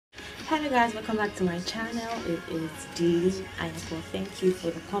Hello guys, welcome back to my channel. It is Dee. I well, thank you for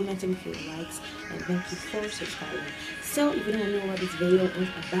the commenting, for the likes, and thank you for subscribing. So if you don't know what this video is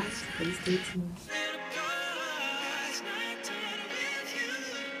about, please stay tuned.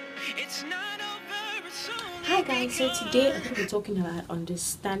 Hi guys, so today I'm going to be talking about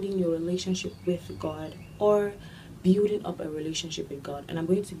understanding your relationship with God, or building up a relationship with God. And I'm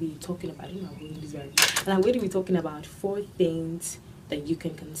going to be talking about, I'm going to be talking about 4 things that you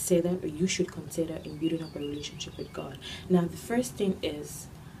can consider, or you should consider, in building up a relationship with God. Now, the first thing is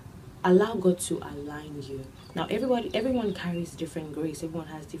allow God to align you. Now, everyone carries different grace. Everyone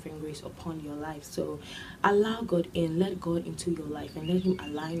has different grace upon your life. So allow God in, let God into your life, and let Him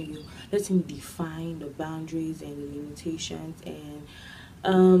align you. Let Him define the boundaries and the limitations, and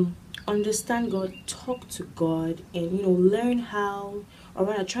understand God, talk to God, and learn how, or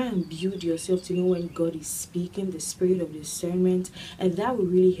rather try and build yourself to know when God is speaking, the spirit of discernment, and that will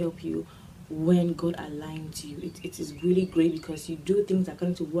really help you when God aligns you. It is really great because you do things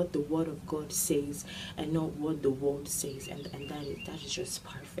according to what the word of God says and not what the world says, and that is just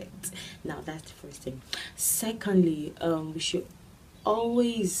perfect. Now, that's the first thing. Secondly, we should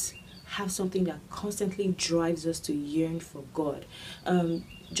always have something that constantly drives us to yearn for God.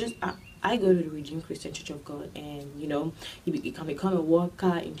 I go to the Redeemed Christian Church of God, and you can become a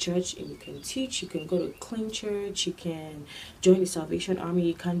worker in church, and you can teach, you can go to a clean church, you can join the Salvation Army,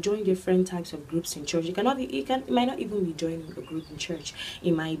 you can join different types of groups in church. It might not even be joining a group in church.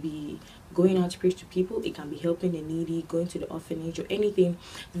 It might be going out to preach to people, it can be helping the needy, going to the orphanage, or anything.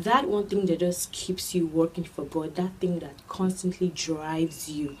 That one thing that just keeps you working for God, that thing that constantly drives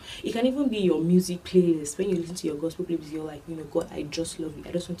you. It can even be your music playlist. When you listen to your gospel playlist, you're like, God, I just love you,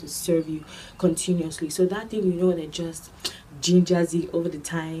 I just want to serve you continuously. So that thing, that just gingers you over the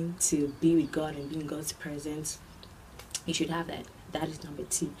time to be with God and be in God's presence, you should have that. That is number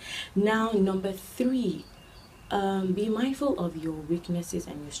 2. Now, number 3, be mindful of your weaknesses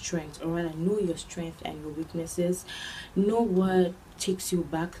and your strengths, or rather know your strength and your weaknesses. Know what takes you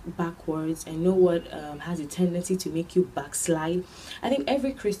backwards, and know what has a tendency to make you backslide. I think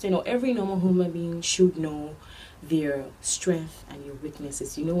every Christian or every normal human being should know their strength and your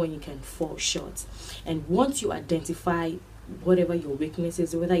weaknesses. When you can fall short, and once you identify whatever your weakness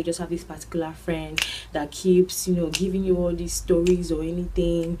is, whether you just have this particular friend that keeps giving you all these stories or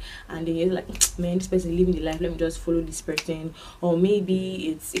anything, and then you're like, man, this person is living the life, let me just follow this person. Or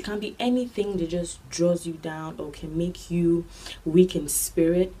maybe it can be anything that just draws you down or can make you weak in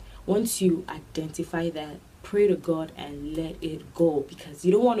spirit. Once you identify that, pray to God and let it go, because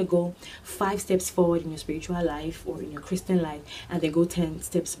you don't want to go 5 steps forward in your spiritual life or in your Christian life and then go 10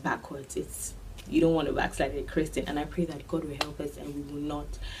 steps backwards. You don't want to backslide as a Christian, and I pray that God will help us and we will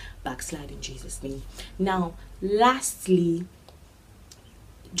not backslide in Jesus' name. Now, lastly,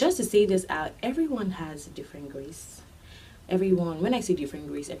 just to say this out, everyone has different grace. When I say different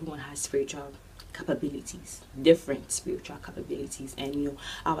grace, everyone has spiritual capabilities, different spiritual capabilities, and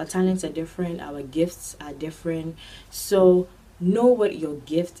our talents are different, our gifts are different. So know what your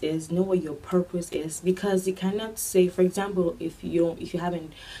gift is, know what your purpose is, because you cannot say, for example, if you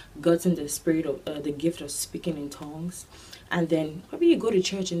haven't gotten the spirit of the gift of speaking in tongues, and then maybe you go to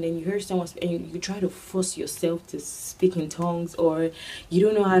church and then you hear someone and you try to force yourself to speak in tongues, or you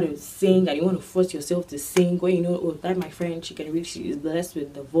don't know how to sing and you want to force yourself to sing, when oh, that my friend, she is blessed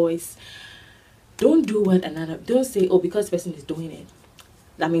with the voice. Don't say, oh, because the person is doing it,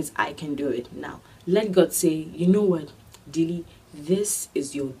 that means I can do it. Now, let God say, you know what, Dilly, this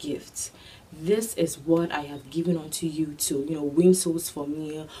is your gift. This is what I have given unto you to, win souls for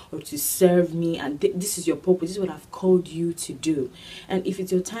me, or to serve me, and this is your purpose. This is what I've called you to do. And if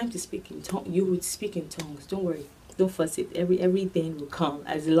it's your time to speak in tongues, you would speak in tongues. Don't worry. Don't fuss it. Everything will come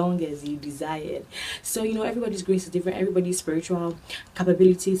as long as you desire it. So everybody's grace is different. Everybody's spiritual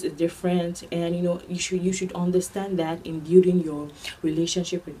capabilities is different, and you should understand that in building your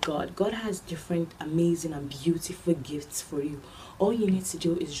relationship with God. God has different amazing and beautiful gifts for you. All you need to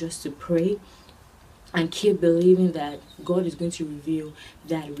do is just to pray and keep believing that God is going to reveal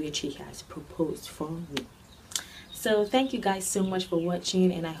that which He has proposed for you. So thank you guys so much for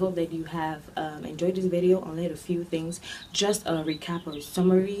watching, and I hope that you have enjoyed this video on a few things. Just a recap or a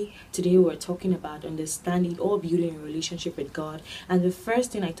summary. Today we're talking about understanding or building a relationship with God, and the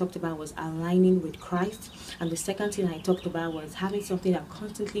first thing I talked about was aligning with Christ, and the second thing I talked about was having something that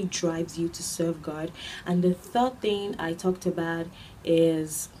constantly drives you to serve God, and the third thing I talked about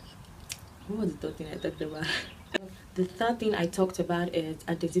is, what was the third thing I talked about? The third thing I talked about is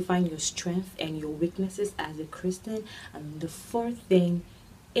identifying your strength and your weaknesses as a Christian. And the fourth thing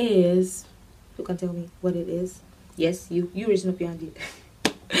is, who can tell me what it is? Yes, you raise up your hand.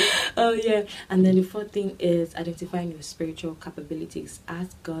 Oh yeah, and then the fourth thing is identifying your spiritual capabilities.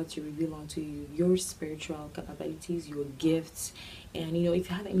 Ask God to reveal unto you your spiritual capabilities, your gifts, and if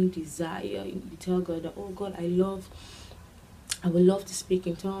you have any desire, you tell God that, oh God, I would love to speak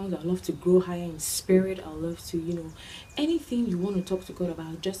in tongues. I would love to grow higher in spirit. I would love to, anything you want to talk to God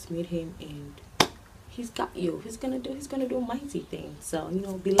about, just meet Him, and He's got you. He's gonna do mighty things. So,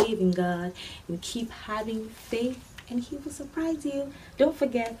 believe in God and keep having faith, and He will surprise you. Don't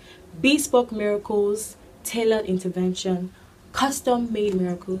forget, bespoke miracles, tailored intervention, custom made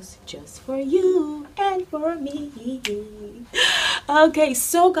miracles just for you and for me. Okay,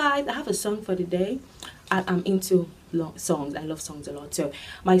 so guys, I have a song for the day. I'm into songs. I love songs a lot. So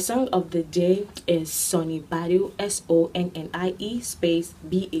my song of the day is Sonny Badu, SONNIE space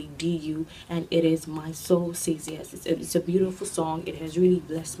BADU, and it is My Soul Says Yes. It's a beautiful song. It has really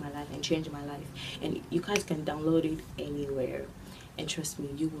blessed my life and changed my life, and you guys can download it anywhere, and trust me,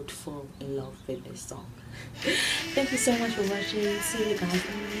 you would fall in love with this song. Thank you so much for watching. See you guys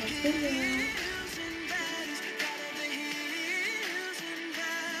in the next video.